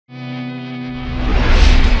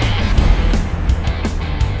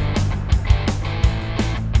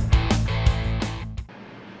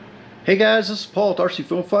Hey guys, this is Paul with RC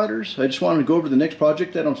Film Fighters. I just wanted to go over the next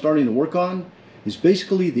project that I'm starting to work on. It's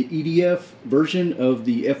basically the EDF version of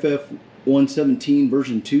the FF-117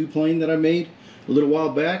 version 2 plane that I made a little while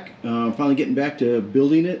back. I'm finally getting back to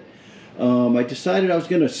building it. I decided I was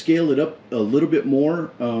going to scale it up a little bit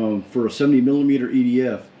more for a 70mm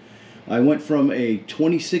EDF. I went from a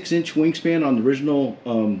 26-inch wingspan on the original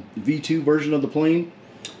V2 version of the plane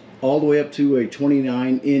all the way up to a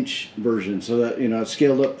 29-inch version, so that, you know, it's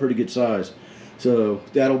scaled up pretty good size. So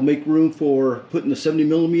that'll make room for putting the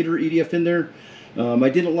 70mm EDF in there. I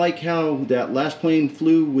didn't like how that last plane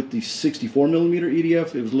flew with the 64mm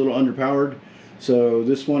EDF. It was a little underpowered, so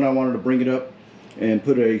this one I wanted to bring it up and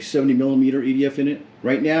put a 70mm EDF in it.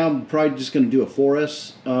 Right now I'm probably just going to do a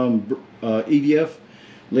 4S EDF.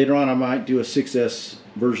 Later on I might do a 6S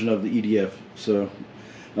version of the EDF. So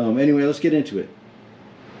anyway, let's get into it.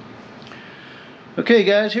 Okay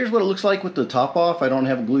guys, here's what it looks like with the top off. I don't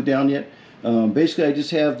have it glued down yet. Basically I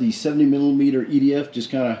just have the 70mm EDF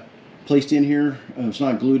just kind of placed in here. It's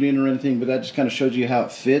not glued in or anything, but that just kind of shows you how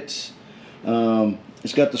it fits.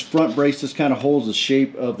 It's got this front brace that kind of holds the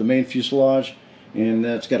shape of the main fuselage, and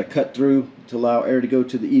that's got a cut through to allow air to go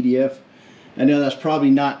to the EDF. I know that's probably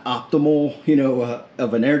not optimal, you know,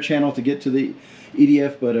 of an air channel to get to the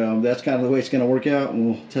EDF, but that's kind of the way it's going to work out, and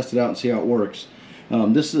we'll test it out and see how it works.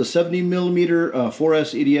 This is a 70mm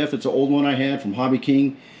 4S EDF. It's an old one I had from Hobby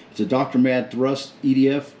King. It's a Dr. Mad Thrust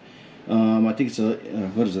EDF. I think it's a,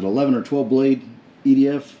 what is it, 11 or 12 blade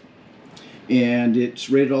EDF. And it's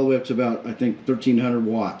rated all the way up to about, I think, 1300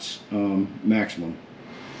 watts maximum.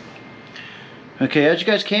 Okay, as you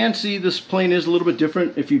guys can see, this plane is a little bit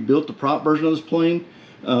different if you built the prop version of this plane.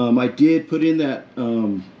 I did put in that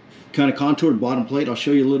kind of contoured bottom plate. I'll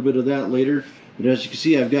show you a little bit of that later. But as you can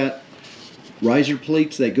see, I've got riser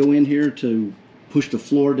plates that go in here to push the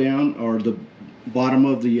floor down, or the bottom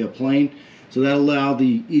of the plane, so that'll allow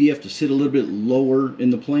the EDF to sit a little bit lower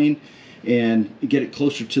in the plane and get it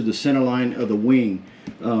closer to the center line of the wing.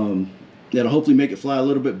 That'll hopefully make it fly a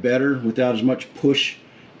little bit better without as much push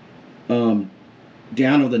down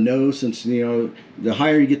of the nose, since, you know, the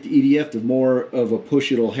higher you get the EDF, the more of a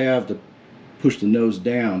push it'll have to push the nose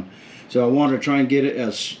down. So I wanted to try and get it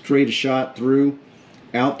as straight a shot through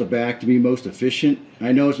out the back to be most efficient.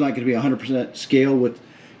 I know it's not going to be 100% scale with,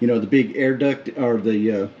 you know, the big air duct or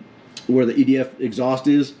the where the EDF exhaust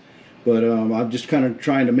is, but I'm just kind of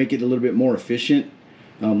trying to make it a little bit more efficient.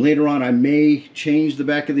 Later on I may change the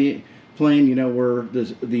back of the plane, you know, where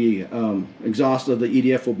the exhaust of the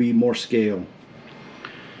EDF will be more scale.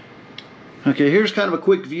 Okay, here's kind of a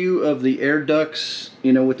quick view of the air ducts,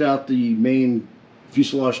 you know, without the main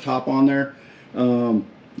fuselage top on there.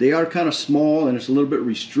 They are kind of small and it's a little bit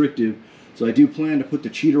restrictive, so I do plan to put the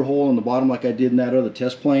cheater hole on the bottom like I did in that other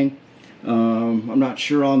test plane. I'm not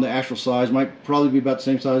sure on the actual size. Might probably be about the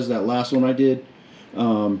same size as that last one I did,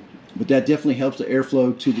 but that definitely helps the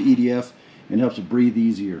airflow to the EDF and helps it breathe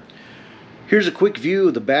easier. Here's a quick view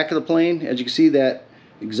of the back of the plane. As you can see, that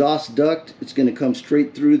exhaust duct, it's going to come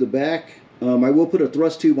straight through the back. I will put a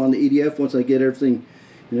thrust tube on the EDF once I get everything,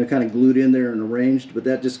 you know, kind of glued in there and arranged, but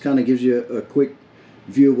that just kind of gives you a quick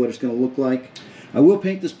view of what it's going to look like. I will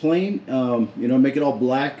paint this plane, you know, make it all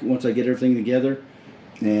black once I get everything together,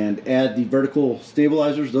 and add the vertical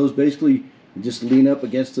stabilizers. Those basically just lean up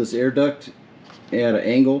against this air duct at an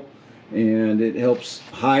angle, and it helps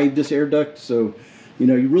hide this air duct, so, you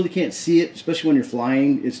know, you really can't see it, especially when you're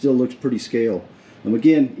flying. It still looks pretty scale.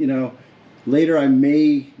 Again, you know, later I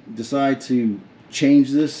may decide to change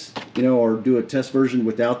this, you know, or do a test version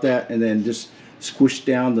without that, and then just squish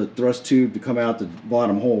down the thrust tube to come out the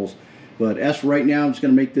bottom holes. But as for right now, I'm just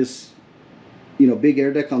going to make this, you know, big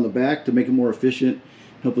air deck on the back to make it more efficient,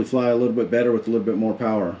 hopefully fly a little bit better with a little bit more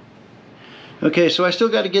power. Okay, so I still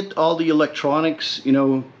got to get all the electronics, you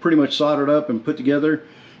know, pretty much soldered up and put together.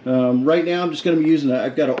 Right now I'm just going to be using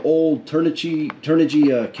I've got an old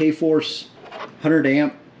Turnigy K-Force 100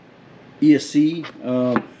 amp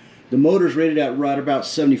ESC. The motor's rated at right about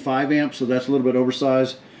 75 amps, so that's a little bit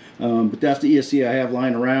oversized. But that's the ESC I have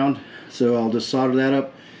lying around, so I'll just solder that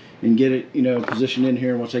up and get it, you know, positioned in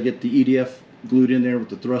here once I get the EDF glued in there with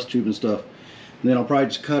the thrust tube and stuff. And then I'll probably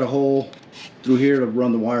just cut a hole through here to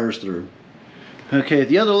run the wires through. Okay,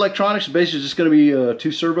 the other electronics is basically just going to be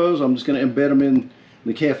 2 servos. I'm just going to embed them in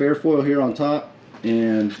the KF airfoil here on top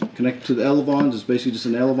and connect it to the elevons. It's basically just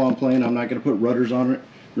an elevon plane. I'm not going to put rudders on it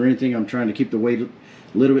or anything. I'm trying to keep the weight a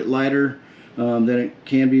little bit lighter than it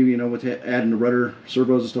can be, you know, with adding the rudder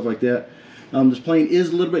servos and stuff like that. This plane is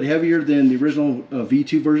a little bit heavier than the original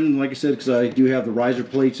V2 version, like I said, because I do have the riser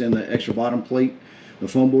plates and the extra bottom plate, the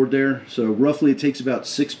foam board there. So roughly it takes about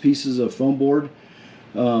 6 pieces of foam board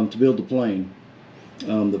to build the plane.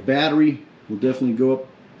 The battery will definitely go up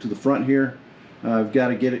to the front here. I've got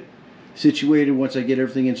to get it situated once I get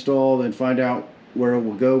everything installed and find out where it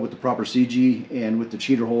will go with the proper CG and with the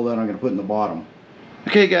cheater hole that I'm going to put in the bottom.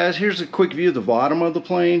 Okay guys, here's a quick view of the bottom of the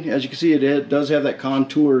plane. As you can see, it does have that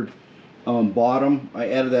contoured bottom. I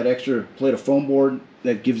added that extra plate of foam board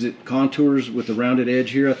that gives it contours with the rounded edge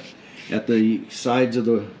here at the sides of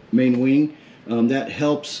the main wing. That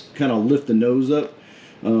helps kind of lift the nose up.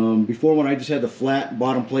 Before, when I just had the flat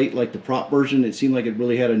bottom plate like the prop version, it seemed like it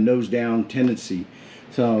really had a nose down tendency.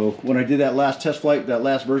 So when I did that last test flight, that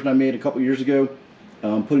last version I made a couple years ago,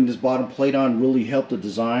 putting this bottom plate on really helped the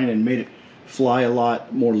design and made it fly a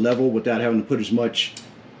lot more level without having to put as much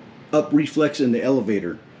up reflex in the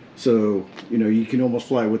elevator. So, you know, you can almost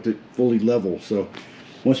fly with it fully level. So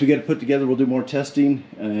once we get it put together, we'll do more testing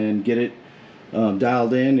and get it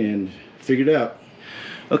dialed in and figured out.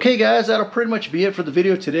 Okay guys, that'll pretty much be it for the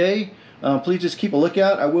video today. Please just keep a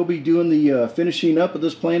lookout. I will be doing the finishing up of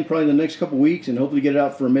this plane probably in the next couple weeks and hopefully get it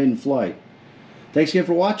out for a maiden flight. Thanks again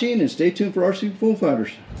for watching, and stay tuned for RC Plane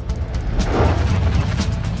Fighters.